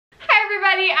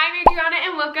everybody, I'm Adriana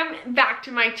and welcome back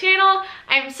to my channel.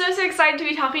 I'm so excited to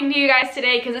be talking to you guys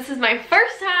today because this is my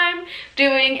first time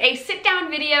doing a sit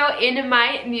down video in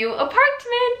my new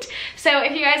apartment. So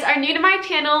if you guys are new to my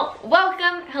channel,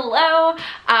 welcome, hello.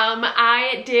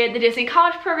 I did the Disney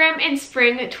College program in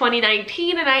spring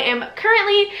 2019 and I am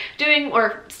currently doing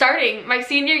or starting my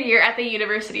senior year at the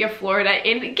University of Florida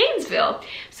in Gainesville.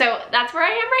 So that's where I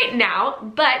am right now,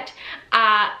 but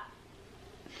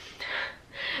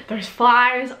there's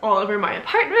flies all over my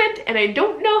apartment and I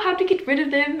don't know how to get rid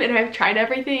of them, and I've tried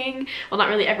everything. Well, not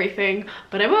really everything,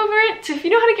 but I'm over it. So if you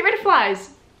know how to get rid of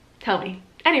flies, tell me.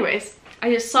 Anyways,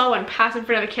 I just saw one pass in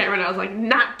front of the camera and I was like,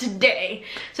 not today.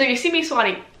 So if you see me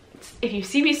swatting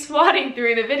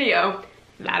through the video,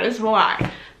 that is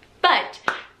why. But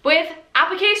with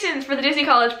applications for the Disney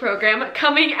College program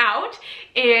coming out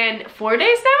in 4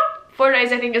 days now, 4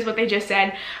 days I think is what they just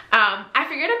said, I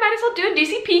figured I might as well do a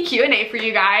DCP Q&A for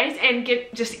you guys and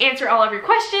just answer all of your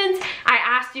questions. I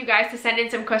asked you guys to send in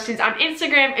some questions on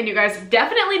Instagram and you guys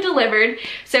definitely delivered.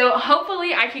 So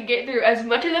hopefully I can get through as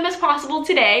much of them as possible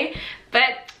today.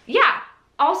 But yeah,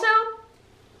 also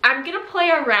I'm gonna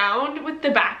play around with the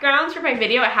backgrounds for my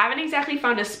video. I haven't exactly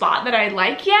found a spot that I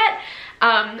like yet.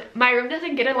 My room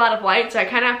doesn't get a lot of light, so I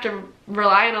kind of have to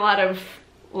rely on a lot of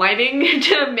lighting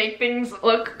to make things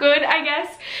look good, I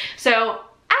guess. So as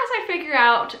I figure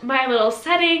out my little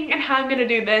setting and how I'm gonna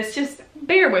do this, just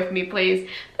bear with me, please.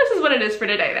 This is what it is for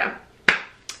today, though.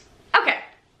 Okay,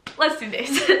 let's do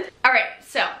this. All right,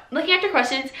 so looking at your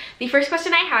questions, the first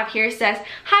question I have here says,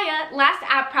 hiya, last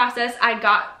app process I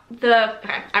got the,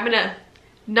 okay, I'm gonna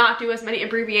not do as many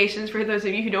abbreviations for those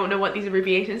of you who don't know what these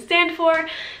abbreviations stand for,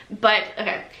 but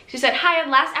okay. She said, hi,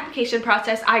 last application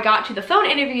process I got to the phone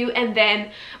interview and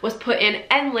then was put in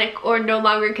NLIC or no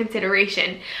longer in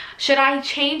consideration. Should I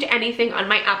change anything on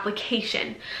my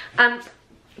application?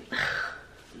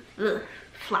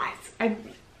 Flies. All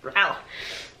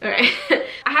right.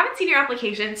 I haven't seen your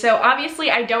application, so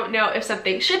obviously I don't know if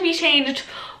something should be changed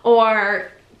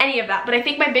or any of that, but I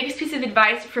think my biggest piece of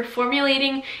advice for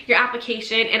formulating your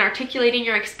application and articulating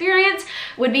your experience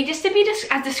would be just to be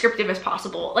as descriptive as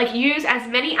possible. Like, use as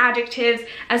many adjectives,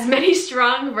 as many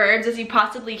strong verbs as you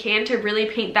possibly can to really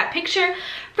paint that picture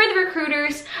for the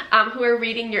recruiters who are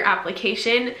reading your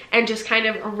application, and just kind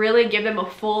of really give them a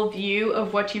full view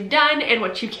of what you've done and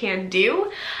what you can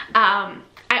do. Some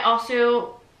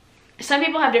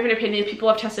people have different opinions. People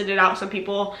have tested it out. Some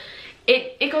people,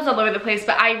 it goes all over the place,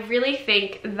 but I really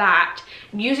think that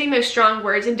using those strong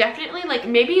words, and definitely like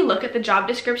maybe look at the job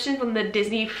descriptions on the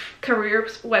Disney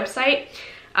Careers website.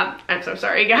 I'm so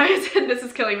sorry guys, this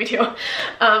is killing me too.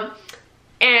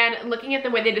 And looking at the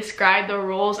way they describe the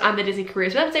roles on the Disney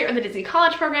Careers website or the Disney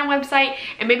College program website,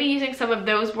 and maybe using some of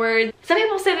those words. Some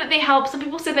people say that they help, some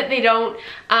people say that they don't.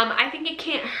 I think it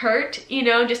can't hurt, you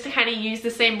know, just to kind of use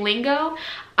the same lingo.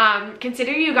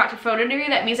 Considering you got to phone interview,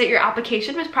 that means that your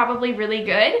application was probably really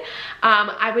good.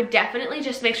 I would definitely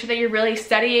just make sure that you're really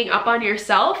studying up on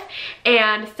yourself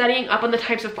and studying up on the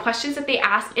types of questions that they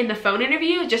ask in the phone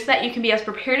interview, just so that you can be as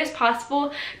prepared as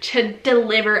possible to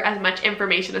deliver as much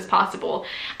information as possible.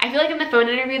 I feel like in the phone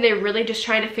interview, they're really just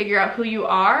trying to figure out who you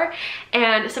are,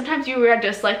 and sometimes you are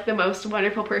just like the most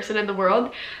wonderful person in the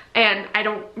world. And I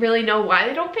don't really know why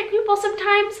they don't pick people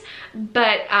sometimes,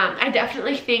 but I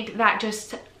definitely think that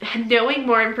just knowing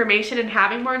more information and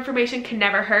having more information can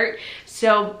never hurt.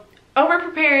 So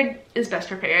over-prepared is best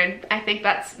prepared. I think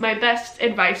that's my best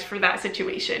advice for that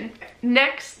situation.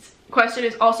 Next question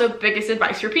is also biggest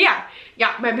advice for PI.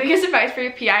 Yeah, my biggest advice for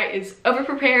your PI is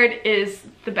over-prepared is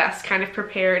the best kind of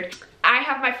prepared. I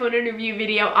have my phone interview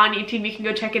video on YouTube. You can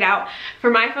go check it out. For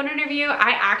my phone interview,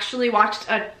 I actually watched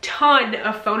a ton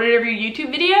of phone interview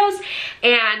YouTube videos,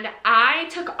 and I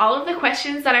took all of the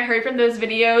questions that I heard from those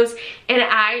videos and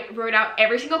I wrote out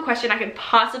every single question I could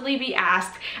possibly be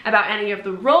asked about any of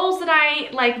the roles that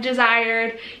I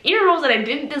desired, even roles that I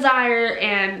didn't desire,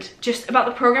 and just about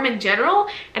the program in general.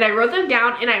 And I wrote them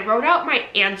down and I wrote out my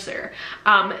answer.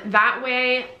 That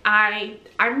way I'm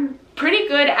pretty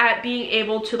good at being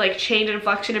able to like change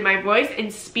inflection in my voice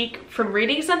and speak from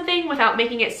reading something without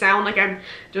making it sound like I'm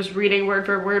just reading word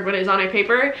for word what is on a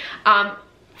paper.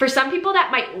 For some people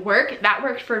that might work. That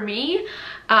worked for me,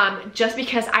 just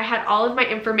because I had all of my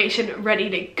information ready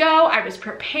to go. I was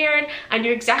prepared. I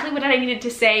knew exactly what I needed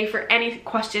to say for any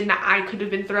question that could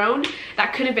have been thrown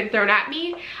at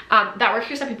me. That works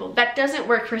for some people. That doesn't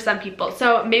work for some people.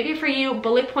 So maybe for you,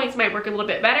 bullet points might work a little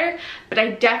bit better, but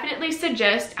I definitely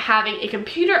suggest having a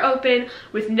computer open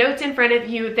with notes in front of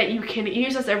you that you can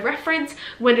use as a reference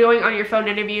when going on your phone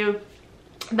interview.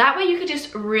 That way you could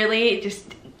just really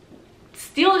just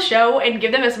steal the show and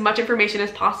give them as much information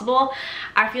as possible.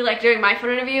 I feel like during my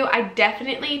phone interview, I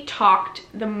definitely talked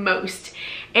the most,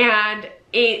 and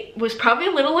it was probably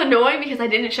a little annoying because I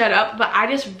didn't shut up, but I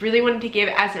just really wanted to give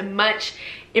as much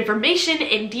information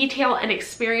and detail and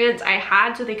experience I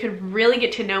had so they could really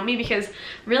get to know me, because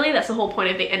really that's the whole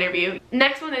point of the interview.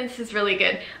 Next one, and this is really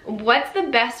good. What's the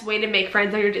best way to make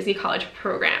friends on your Disney College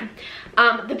program?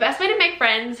 The best way to make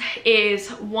friends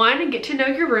is 1, get to know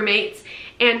your roommates,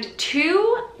 and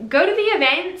 2, go to the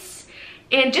events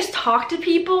and just talk to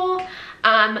people.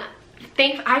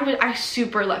 I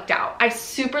super lucked out. I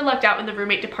super lucked out in the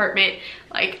roommate department.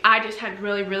 Like, I just had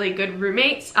really good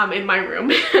roommates in my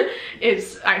room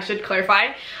I should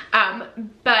clarify.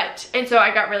 And so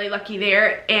I got really lucky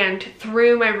there, and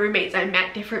through my roommates I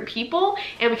met different people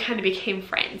and we kind of became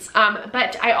friends.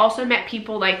 But I also met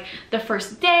people like the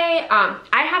first day.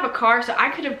 I have a car, so I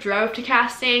could have drove to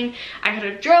casting. I could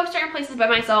have drove certain places by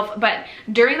myself, but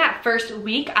during that first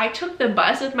week I took the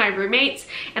bus with my roommates,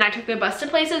 and I took the bus to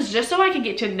places just so I could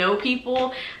get to know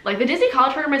people. Like, the Disney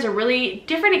College program is a really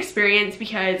different experience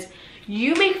because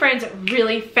you make friends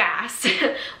really fast,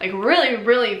 like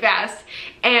really fast,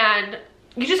 and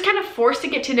you're just kind of forced to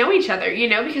get to know each other, you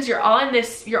know, because you're all kind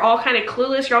of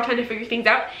clueless, you're all trying to figure things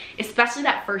out, especially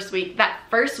that first week. That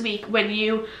first week when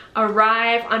you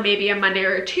arrive on maybe a Monday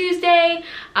or a Tuesday.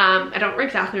 I don't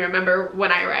exactly remember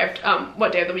when I arrived,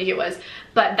 what day of the week it was,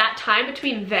 but that time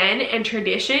between then and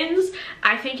traditions,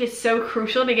 I think is so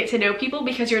crucial to get to know people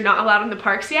because you're not allowed in the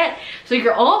parks yet. So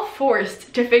you're all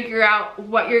forced to figure out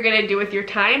what you're gonna do with your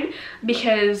time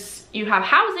because you have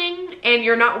housing and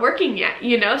you're not working yet,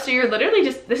 you know? So you're literally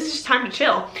this is just time to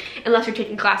chill, unless you're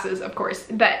taking classes, of course.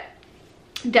 But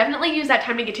definitely use that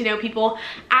time to get to know people,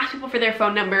 ask people for their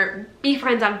phone number, be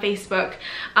friends on Facebook.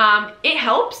 It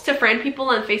helps to friend people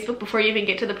on Facebook before you even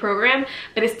get to the program,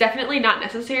 but it's definitely not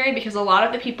necessary because a lot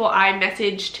of the people I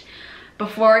messaged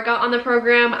before I got on the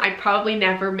program, I probably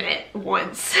never met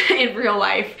once in real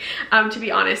life, to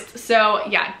be honest. So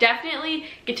yeah, definitely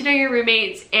get to know your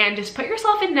roommates and just put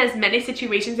yourself in as many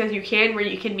situations as you can where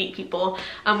you can meet people,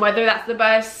 whether that's the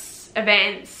bus,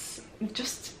 events,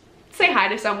 just say hi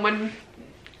to someone.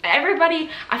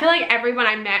 I feel like everyone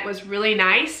I met was really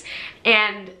nice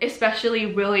and especially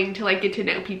willing to like get to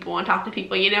know people and talk to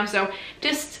people, you know? So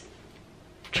just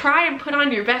try and put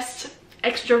on your best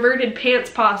extroverted pants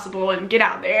possible and get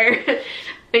out there. I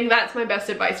think that's my best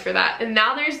advice for that. And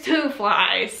now there's 2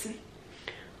 flies.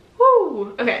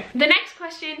 Woo. Okay, the next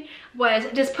question was,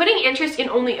 does putting interest in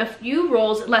only a few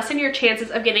roles lessen your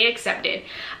chances of getting accepted?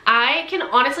 I can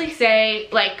honestly say,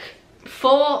 like,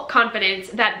 full confidence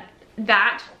that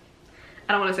I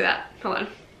don't want to say that, hold on,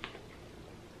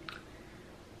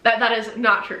 that is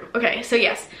not true. Okay, so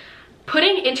yes,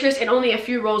 putting interest in only a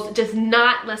few roles does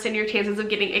not lessen your chances of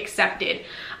getting accepted.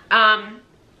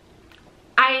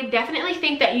 I definitely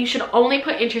think that you should only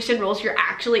put interest in roles you're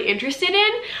actually interested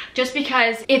in, just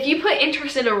because if you put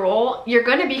interest in a role, you're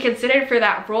going to be considered for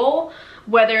that role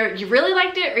whether you really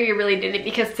liked it or you really didn't,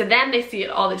 because to them they see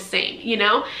it all the same, you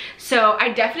know? So I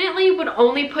definitely would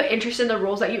only put interest in the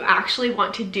roles that you actually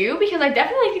want to do, because I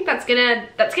definitely think that's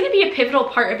gonna be a pivotal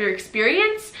part of your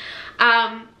experience.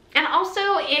 And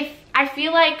also, if I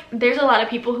feel like there's a lot of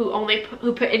people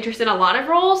who put interest in a lot of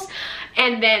roles,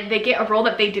 and then they get a role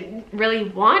that they didn't really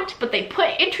want, but they put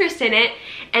interest in it,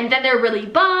 and then they're really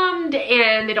bummed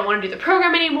and they don't want to do the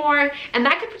program anymore, and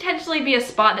that could potentially be a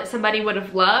spot that somebody would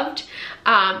have loved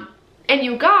and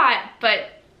you got,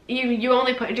 but you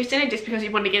only put interest in it just because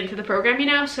you wanted to get into the program, you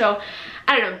know? So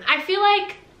I don't know, I feel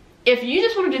like if you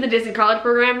just want to do the Disney College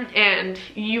program and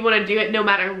you want to do it no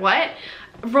matter what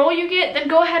role you get, then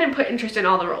go ahead and put interest in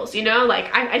all the roles, you know?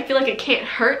 Like, I feel like it can't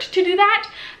hurt to do that,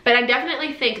 but I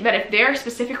definitely think that if there are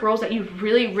specific roles that you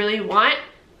really want,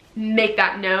 make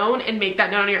that known and make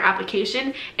that known on your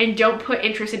application, and don't put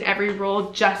interest in every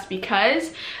role just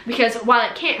because while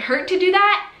it can't hurt to do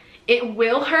that, it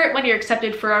will hurt when you're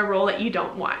accepted for a role that you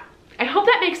don't want. I hope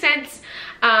that makes sense.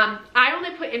 I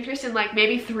only put interest in like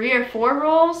maybe 3 or 4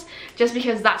 roles just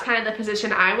because that's kind of the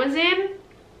position I was in.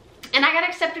 And I got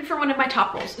accepted for one of my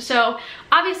top roles. So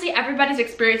obviously everybody's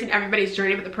experience and everybody's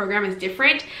journey with the program is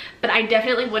different, but I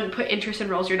definitely wouldn't put interest in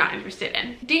roles you're not interested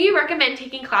in. Do you recommend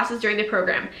taking classes during the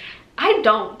program? I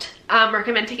don't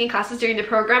recommend taking classes during the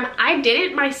program. I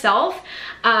didn't myself.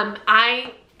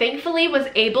 I thankfully was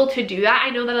able to do that. I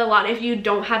know that a lot of you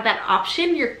don't have that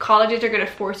option. Your colleges are going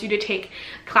to force you to take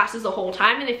classes the whole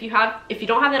time, and if you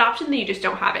don't have that option, then you just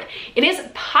don't have it. It is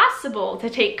possible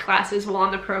to take classes while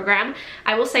on the program.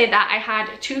 I will say that I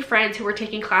had 2 friends who were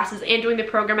taking classes and doing the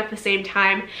program at the same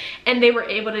time, and they were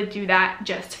able to do that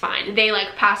just fine. They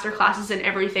like passed their classes and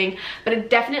everything, but it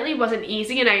definitely wasn't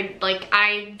easy, and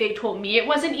they told me it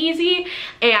wasn't easy,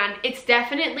 and it's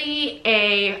definitely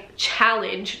a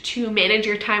challenge to manage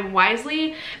your time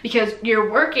wisely because you're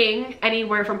working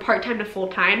anywhere from part-time to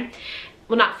full-time.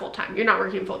 Well, not full-time, you're not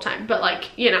working full-time, but like,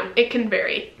 you know, it can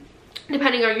vary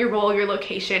depending on your role, your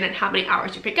location, and how many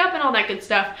hours you pick up and all that good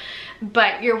stuff.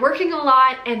 But you're working a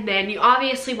lot, and then you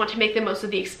obviously want to make the most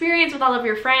of the experience with all of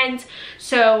your friends.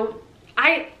 So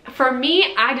for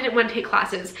me, I didn't want to take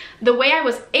classes. The way I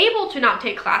was able to not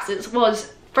take classes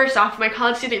was, first off, my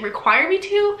college didn't require me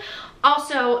to.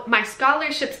 Also, my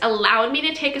scholarships allowed me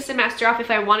to take a semester off if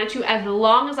I wanted to, as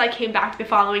long as I came back the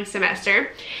following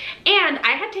semester. And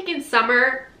I had taken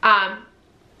summer,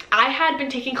 I had been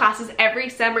taking classes every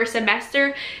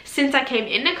semester since I came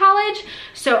into college,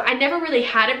 so I never really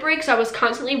had a break, so I was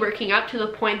constantly working up to the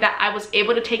point that I was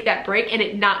able to take that break and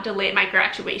it not delay my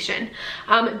graduation.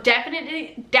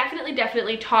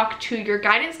 Definitely talk to your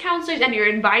guidance counselors and your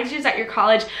advisors at your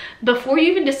college before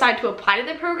you even decide to apply to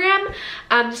the program,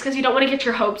 just because you don't want to get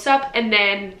your hopes up and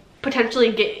then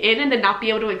potentially get in and then not be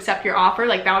able to accept your offer.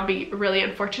 Like, that would be really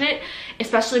unfortunate,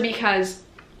 especially because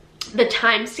the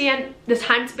time span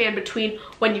between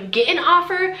when you get an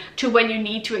offer to when you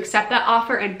need to accept that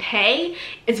offer and pay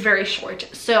is very short.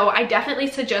 So I definitely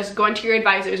suggest going to your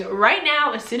advisors right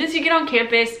now as soon as you get on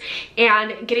campus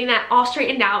and getting that all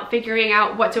straightened out, figuring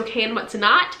out what's okay and what's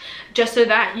not, just so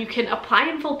that you can apply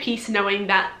in full peace knowing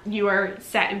that you are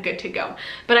set and good to go.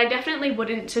 But I definitely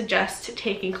wouldn't suggest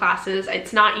taking classes.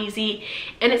 It's not easy,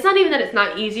 and it's not even that it's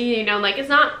not easy, you know, like, it's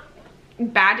not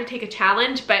bad to take a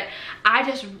challenge, but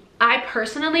I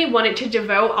personally wanted to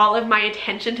devote all of my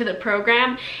attention to the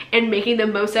program and making the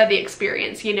most of the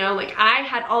experience, you know? Like, I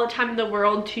had all the time in the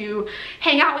world to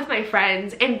hang out with my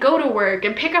friends and go to work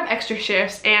and pick up extra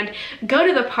shifts and go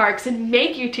to the parks and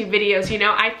make YouTube videos, you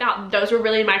know? I thought those were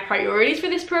really my priorities for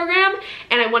this program,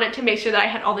 and I wanted to make sure that I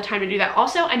had all the time to do that.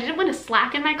 Also, I didn't want to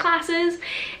slack in my classes,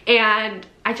 and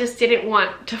I just didn't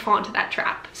want to fall into that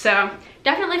trap. So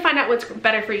definitely find out what's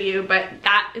better for you, but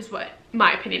that is what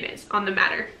my opinion is on the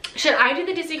matter. Should I do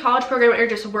the Disney College program or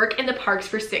just work in the parks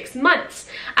for 6 months?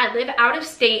 I live out of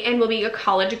state and will be a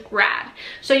college grad.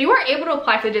 So you are able to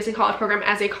apply for the Disney College program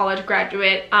as a college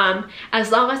graduate, as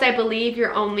long as I believe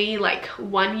you're only like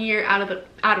 1 year out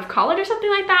of college or something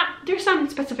like that. There's some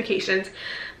specifications,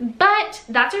 but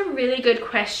that's a really good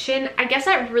question. I guess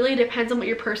that really depends on what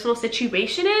your personal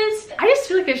situation is. I just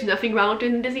feel like there's nothing wrong with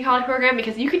doing the Disney College program,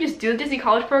 because you can just do the Disney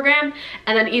College program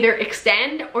and then either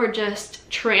extend or just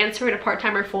transfer to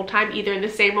part-time or full-time, either in the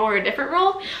same role or a different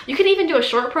role. You can even do a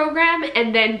short program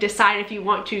and then decide if you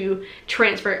want to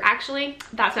transfer. Actually,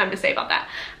 that's what I'm gonna say about that.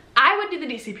 I would do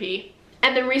the DCP,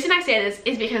 and the reason I say this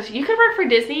is because you could work for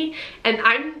Disney, and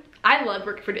I love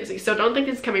working for Disney, so don't think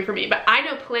this is coming from me, but I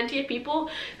know plenty of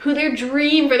people who their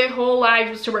dream for their whole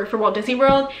lives was to work for Walt Disney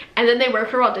World, and then they work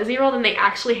for Walt Disney World and they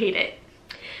actually hate it.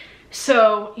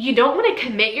 So you don't want to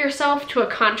commit yourself to a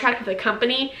contract with a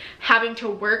company having to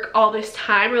work all this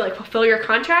time or like fulfill your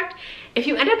contract if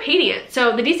you end up hating it.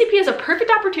 So the DCP is a perfect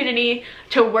opportunity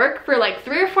to work for like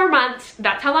 3 or 4 months.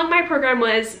 That's how long my program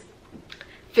was.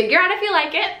 Figure out if you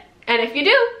like it, and if you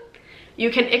do, you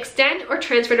can extend or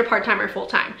transfer to part-time or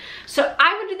full-time. So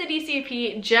I would do the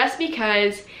DCP just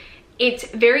because it's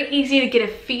very easy to get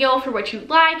a feel for what you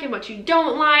like and what you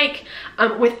don't like,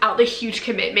 without the huge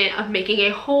commitment of making a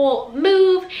whole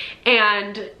move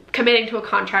and committing to a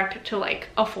contract to like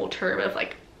a full term of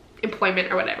like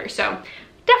employment or whatever. So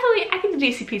definitely, I think the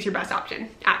DCP is your best option,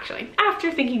 actually.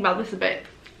 After thinking about this a bit,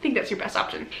 I think that's your best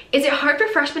option. Is it hard for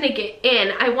freshmen to get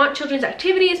in? I want children's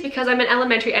activities because I'm an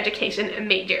elementary education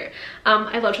major.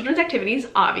 I love children's activities,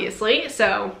 obviously,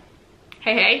 so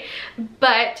hey.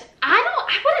 But I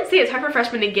wouldn't say it's hard for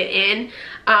freshmen to get in.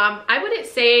 I wouldn't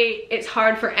say it's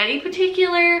hard for any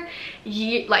particular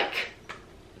year, like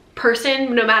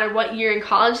person, no matter what year in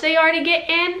college they are, to get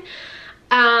in.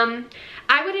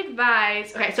 I would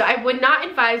advise, okay, so I would not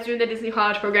advise doing the Disney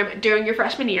College program during your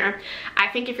freshman year. I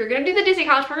think if you're gonna do the Disney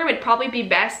College program, it'd probably be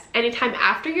best anytime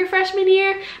after your freshman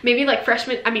year, maybe like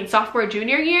sophomore,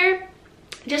 junior year,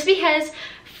 just because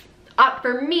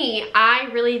For me, I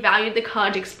really valued the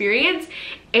college experience,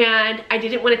 and I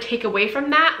didn't want to take away from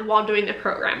that while doing the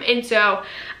program. And so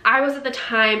I was at the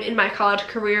time in my college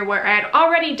career where I had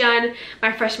already done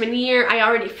my freshman year. I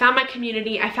already found my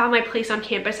community. I found my place on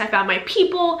campus. I found my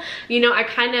people. You know, I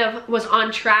kind of was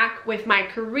on track with my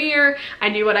career. I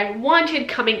knew what I wanted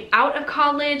coming out of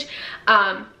college.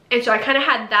 And so I kind of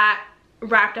had that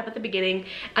wrapped up at the beginning.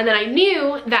 And then I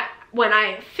knew that when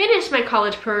I finished my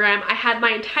college program, I had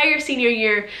my entire senior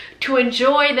year to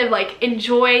enjoy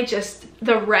just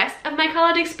the rest of my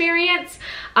college experience,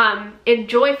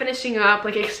 enjoy finishing up,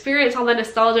 experience all the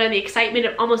nostalgia and the excitement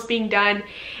of almost being done,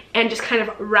 and just kind of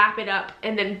wrap it up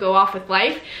and then go off with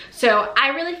life. So I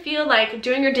really feel like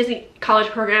doing your Disney college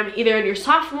program either in your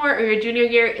sophomore or your junior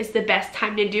year is the best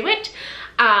time to do it.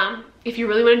 If you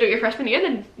really want to do it your freshman year,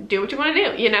 then do what you want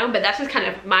to do, you know, but that's just kind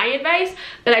of my advice.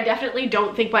 But I definitely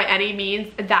don't think by any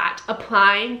means that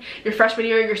applying your freshman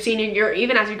year, your senior year,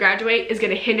 even as you graduate, is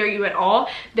going to hinder you at all.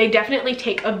 They definitely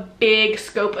take a big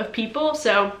scope of people,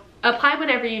 so apply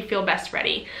whenever you feel best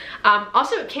ready.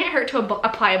 Also, it can't hurt to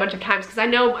apply a bunch of times, because I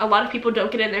know a lot of people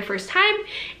don't get in their first time,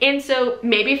 and so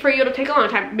maybe for you it'll take a long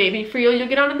time, maybe for you'll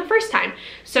get on in the first time.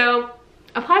 So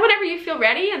apply whenever you feel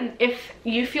ready, and if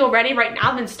you feel ready right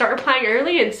now, then start applying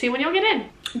early and see when you'll get in.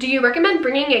 Do you recommend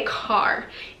bringing a car?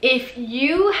 If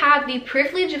you have the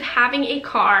privilege of having a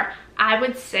car, I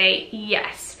would say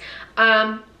yes.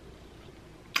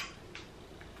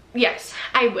 Yes,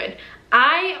 I would.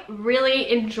 I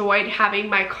really enjoyed having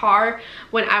my car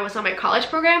when I was on my college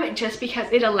program, just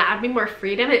because it allowed me more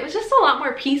freedom. It was just a lot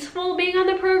more peaceful being on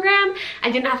the program.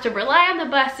 I didn't have to rely on the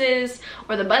buses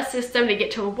or the bus system to get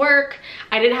to work.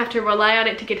 I didn't have to rely on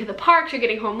it to get to the parks or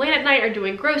getting home late at night or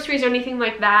doing groceries or anything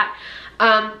like that.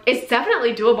 It's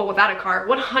definitely doable without a car,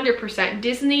 100%.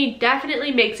 Disney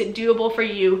definitely makes it doable for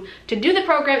you to do the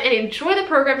program and enjoy the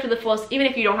program to the fullest, even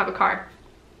if you don't have a car.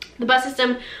 The bus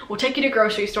system will take you to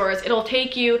grocery stores, it'll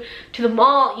take you to the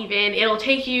mall even, it'll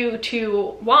take you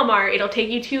to Walmart, it'll take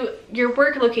you to your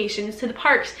work locations, to the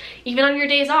parks, even on your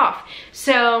days off.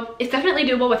 So it's definitely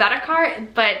doable without a car,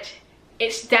 but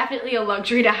it's definitely a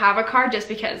luxury to have a car, just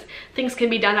because things can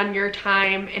be done on your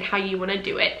time and how you want to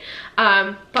do it.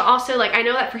 But also, I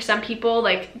know that for some people,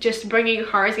 just bringing a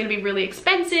car is going to be really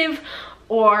expensive,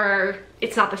 or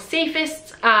it's not the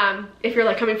safest. If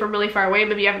you're coming from really far away,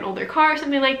 maybe you have an older car or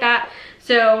something like that.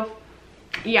 So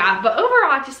yeah, but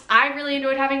overall, I really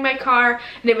enjoyed having my car,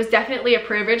 and it was definitely a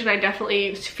privilege, and I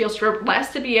definitely feel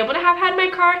blessed to be able to have had my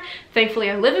car. Thankfully,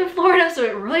 I live in Florida, so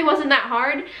it really wasn't that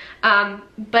hard,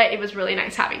 but it was really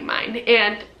nice having mine.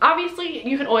 And obviously,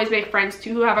 you can always make friends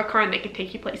too who have a car, and they can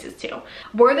take you places too.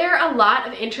 Were there a lot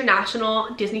of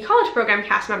international Disney College Program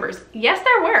cast members? Yes,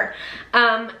 there were.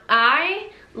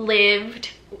 I lived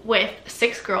with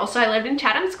 6 girls, so I lived in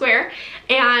Chatham Square,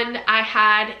 and I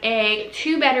had a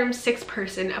 2-bedroom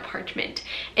 6-person apartment.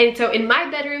 And so in my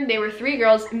bedroom there were 3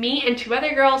 girls, me and 2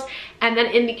 other girls, and then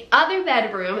in the other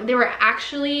bedroom there were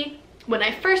actually, when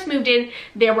I first moved in,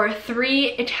 there were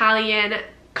 3 Italian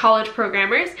college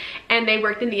programmers, and they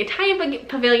worked in the Italian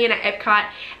pavilion at Epcot.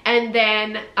 And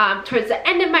then towards the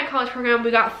end of my college program,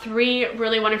 we got 3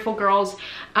 really wonderful girls.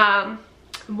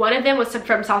 One of them was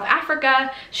from South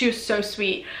Africa. She was so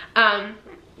sweet. And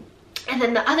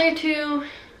then the other 2,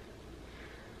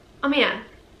 oh man,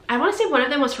 I want to say one of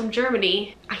them was from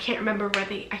Germany. I can't remember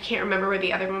where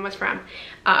the other one was from.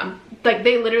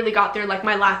 They literally got there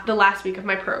the last week of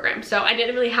my program, so I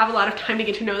didn't really have a lot of time to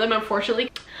get to know them,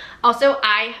 unfortunately. Also,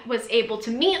 I was able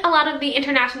to meet a lot of the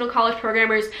international college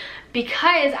programmers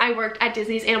because I worked at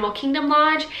Disney's Animal Kingdom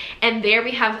Lodge, and there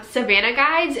we have Savannah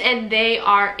guides, and they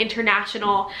are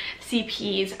international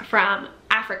CPs from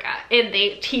Africa, and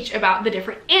they teach about the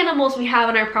different animals we have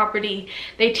on our property.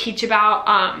 They teach about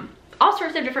all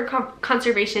sorts of different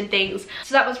conservation things.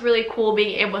 So that was really cool,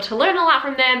 being able to learn a lot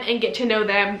from them and get to know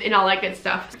them and all that good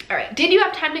stuff. All right, did you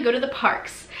have time to go to the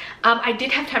parks? I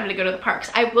did have time to go to the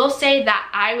parks. I will say that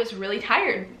I was really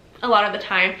tired a lot of the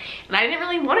time, and I didn't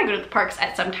really want to go to the parks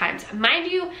at some times.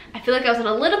 Mind you, I feel like I was in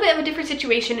a little bit of a different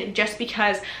situation just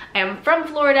because I am from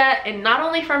Florida, and not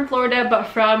only from Florida, but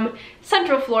from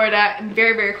Central Florida, and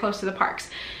very, very close to the parks.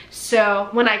 So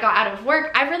when I got out of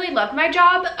work, I really loved my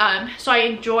job, so I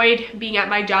enjoyed being at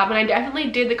my job, and I definitely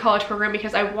did the college program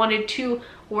because I wanted to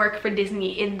work for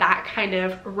Disney in that kind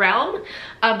of realm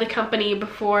of the company.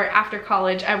 After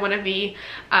college, I want to be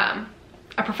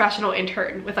a professional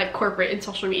intern with like corporate and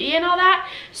social media and all that.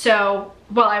 So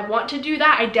while I want to do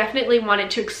that, I definitely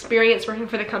wanted to experience working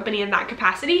for the company in that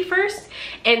capacity first.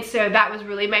 And so that was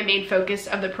really my main focus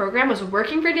of the program, was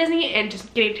working for Disney and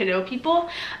just getting to know people.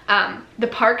 The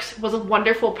parks was a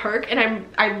wonderful perk, and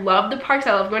I love the parks.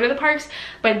 I love going to the parks,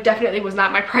 but it definitely was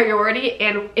not my priority.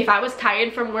 And if I was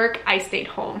tired from work, I stayed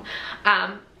home.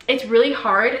 It's really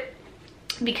hard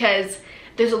because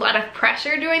there's a lot of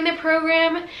pressure during the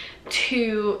program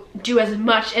to do as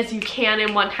much as you can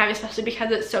in one time, especially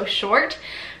because it's so short.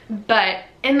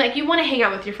 And like, you want to hang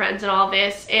out with your friends and all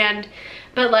this,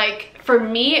 but like for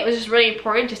me, it was just really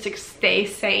important just to stay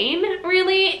sane,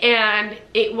 really. And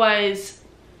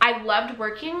I loved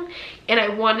working, and I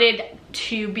wanted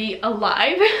to be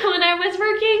alive when I was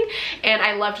working, and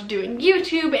I loved doing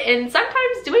YouTube, and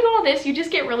sometimes doing all this, you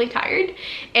just get really tired.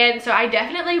 And so I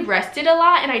definitely rested a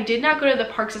lot, and I did not go to the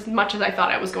parks as much as I thought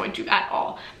I was going to at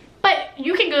all. But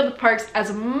you can go to the parks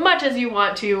as much as you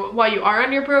want to while you are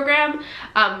on your program.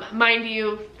 Mind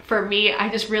you, for me, I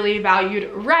just really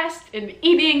valued rest and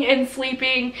eating and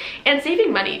sleeping and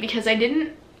saving money, because I didn't,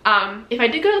 if I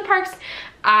did go to the parks,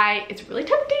 it's really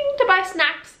tempting to buy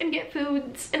snacks and get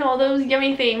foods and all those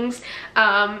yummy things.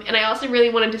 And I also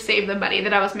really wanted to save the money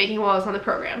that I was making while I was on the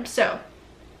program. So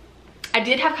I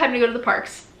did have time to go to the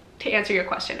parks. To answer your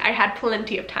question, I had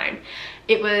plenty of time.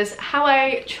 It was how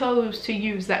I chose to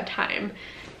use that time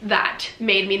that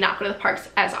made me not go to the parks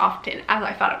as often as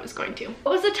I thought I was going to.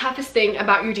 What was the toughest thing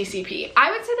about your DCP?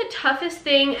 I would say the toughest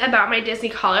thing about my Disney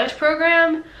College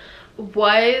program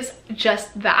was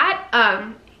just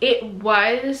that. It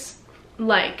was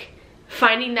like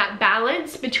finding that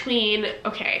balance between,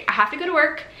 okay, I have to go to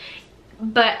work,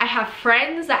 but I have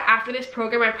friends that after this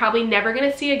program I'm probably never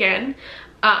gonna see again,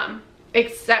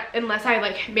 except unless I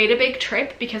like made a big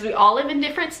trip, because we all live in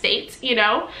different states, you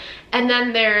know. And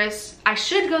then I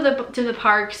should go to the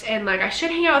parks, and like I should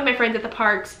hang out with my friends at the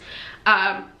parks,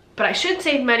 but I should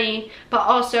save money, but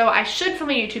also I should film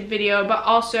a YouTube video, but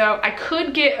also I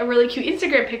could get a really cute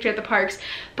Instagram picture at the parks,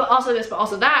 but also this, but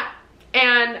also that.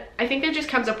 And I think there just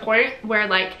comes a point where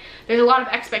like there's a lot of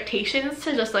expectations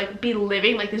to just like be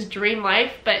living like this dream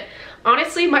life. But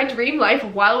honestly, my dream life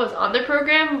while I was on the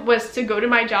program was to go to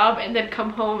my job and then come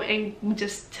home and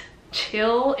just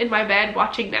chill in my bed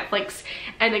watching Netflix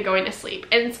and then going to sleep.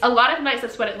 And a lot of nights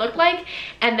that's what it looked like.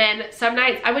 And then some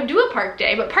nights I would do a park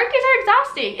day, but park days are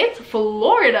exhausting. It's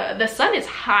Florida, the sun is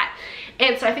hot.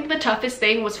 And so I think the toughest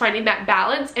thing was finding that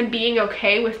balance and being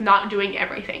okay with not doing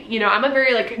everything. You know, I'm a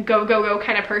very like go, go, go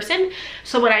kind of person.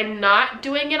 So when I'm not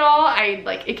doing it all,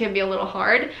 it can be a little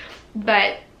hard.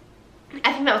 But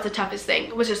I think that was the toughest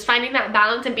thing, was just finding that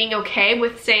balance and being okay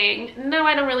with saying, no,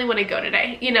 I don't really want to go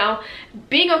today. You know,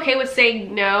 being okay with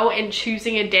saying no and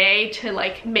choosing a day to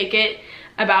like make it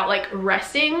about like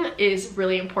resting is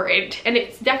really important. And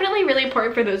it's definitely really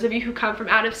important for those of you who come from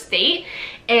out of state.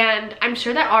 And I'm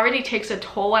sure that already takes a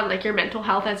toll on like your mental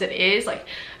health as it is, like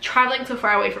traveling so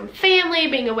far away from family,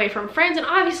 being away from friends. And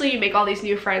obviously you make all these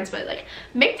new friends, but like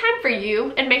make time for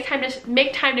you and make time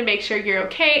to make sure you're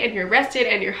okay and you're rested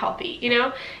and you're healthy, you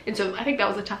know? And so I think that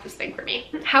was the toughest thing for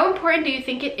me. How important do you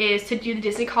think it is to do the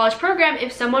Disney College program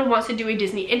if someone wants to do a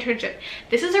Disney internship?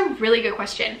 This is a really good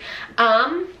question.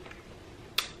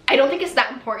 I don't think it's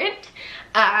that important.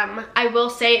 I will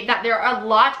say that there are a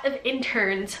lot of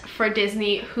interns for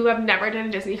Disney who have never done a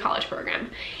Disney College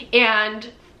program. And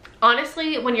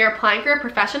honestly, when you're applying for a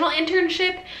professional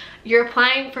internship, you're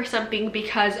applying for something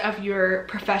because of your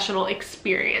professional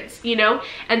experience, you know?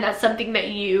 And that's something that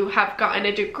you have gotten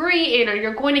a degree in, or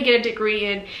you're going to get a degree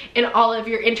in, and all of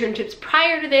your internships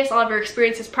prior to this, all of your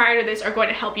experiences prior to this are going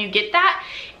to help you get that.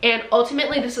 And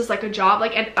ultimately this is like a job,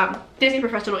 like Disney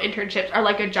professional internships are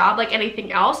like a job like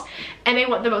anything else, and they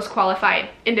want the most qualified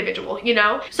individual, you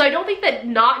know? So I don't think that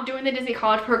not doing the Disney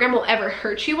College program will ever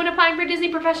hurt you when applying for a Disney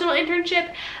professional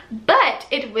internship, but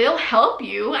it will help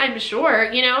you, I'm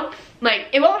sure, you know? Like,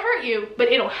 it won't hurt you,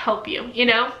 but it'll help you, you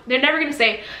know? They're never gonna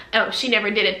say, oh, she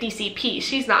never did a DCP,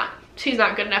 she's not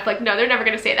good enough. Like, no, they're never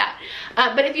gonna say that.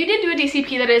 But if you did do a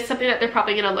DCP, that is something that they're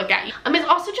probably gonna look at. It's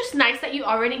also just nice that you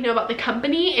already know about the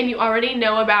company and you already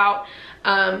know about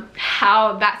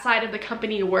how that side of the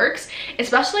company works.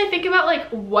 Especially think about like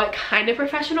what kind of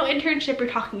professional internship you're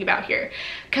talking about here.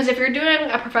 Because if you're doing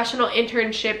a professional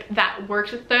internship that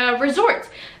works with the resorts,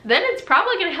 then it's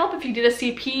probably gonna help if you did a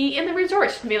CP in the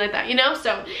resorts, something like that, you know?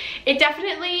 So it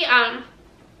definitely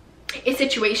it's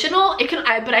situational.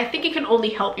 But I think it can only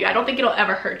help you. I don't think it'll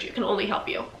ever hurt you. It can only help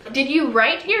you. Did you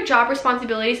write your job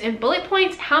responsibilities in bullet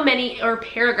points? How many, or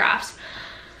paragraphs?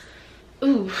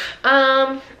 Ooh,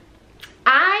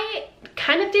 I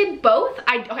kind of did both.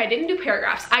 I didn't do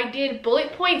paragraphs. I did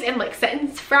bullet points and like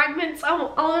sentence fragments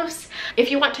almost.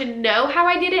 If you want to know how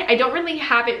I did it, I don't really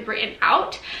have it written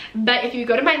out, but if you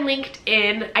go to my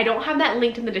LinkedIn, I don't have that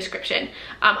linked in the description.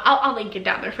 I'll link it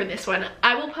down there for this one.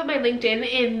 I will put my LinkedIn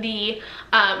in the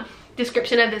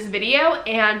description of this video,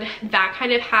 and that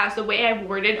kind of has the way I've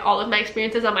worded all of my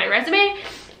experiences on my resume,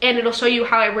 and it'll show you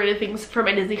how I worded things for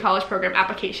my Disney College Program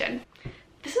application.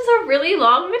 This is a really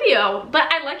long video, but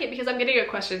I like it because I'm getting a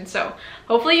question, so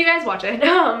hopefully you guys watch it.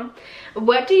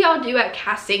 What do y'all do at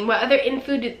casting? What other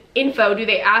info do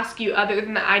they ask you other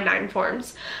than the I-9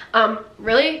 forms?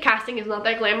 Really, casting is not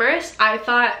that glamorous. I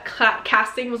thought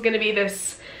casting was gonna be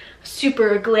this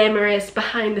super glamorous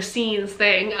behind the scenes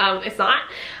thing. It's not.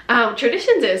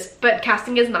 Traditions is, but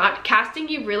casting is not. Casting,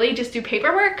 you really just do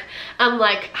paperwork,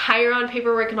 like hire on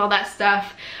paperwork and all that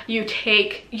stuff. You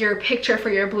take your picture for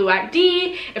your blue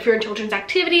ID. If you're in children's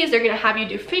activities, they're gonna have you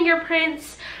do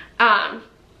fingerprints.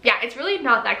 Yeah, it's really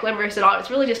not that glamorous at all.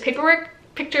 It's really just paperwork,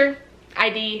 picture,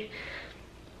 ID,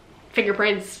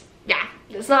 fingerprints. Yeah,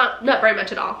 it's not very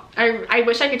much at all. I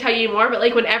wish I could tell you more, but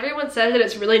like when everyone says that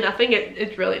it's really nothing,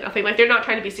 it's really nothing. Like they're not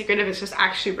trying to be secretive, it's just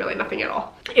actually really nothing at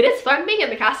all. It is fun being in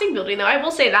the casting building though, I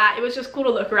will say that. It was just cool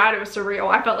to look around, it was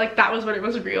surreal. I felt like that was when it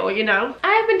was real, you know?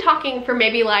 I've been talking for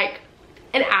maybe like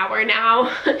an hour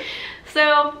now.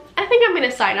 So I think I'm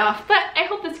gonna sign off, but I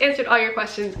hope this answered all your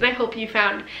questions and I hope you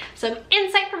found some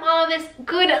insight from all of this.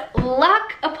 Good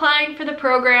luck applying for the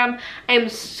program. I am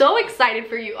so excited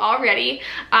for you already.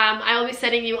 I will be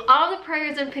sending you all the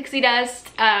prayers and pixie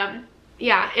dust.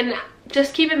 Yeah, and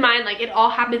just keep in mind, like, it all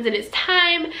happens in its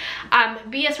time.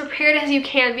 Be as prepared as you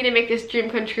can be to make this dream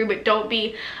come true, but don't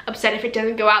be upset if it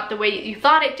doesn't go out the way you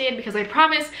thought it did, because I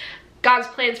promise God's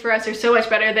plans for us are so much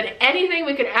better than anything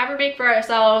we could ever make for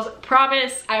ourselves.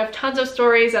 Promise. I have tons of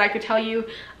stories that I could tell you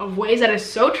of ways that is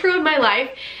so true in my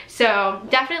life. So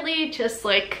definitely just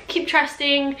like keep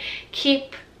trusting,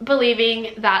 keep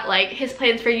believing that like his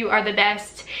plans for you are the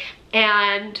best,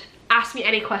 and ask me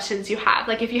any questions you have.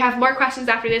 Like if you have more questions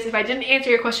after this, if I didn't answer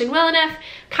your question well enough,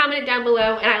 comment it down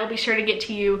below and I will be sure to get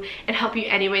to you and help you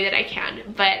any way that I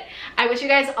can. But I wish you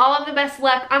guys all of the best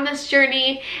luck on this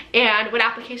journey, and when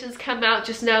applications come out,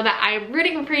 just know that I'm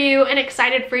rooting for you and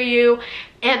excited for you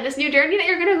and this new journey that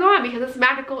you're gonna go on, because it's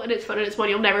magical and it's fun and it's one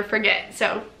you'll never forget.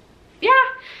 So yeah,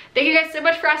 thank you guys so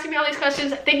much for asking me all these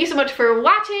questions. Thank you so much for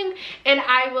watching, and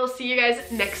I will see you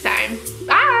guys next time.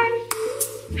 Bye!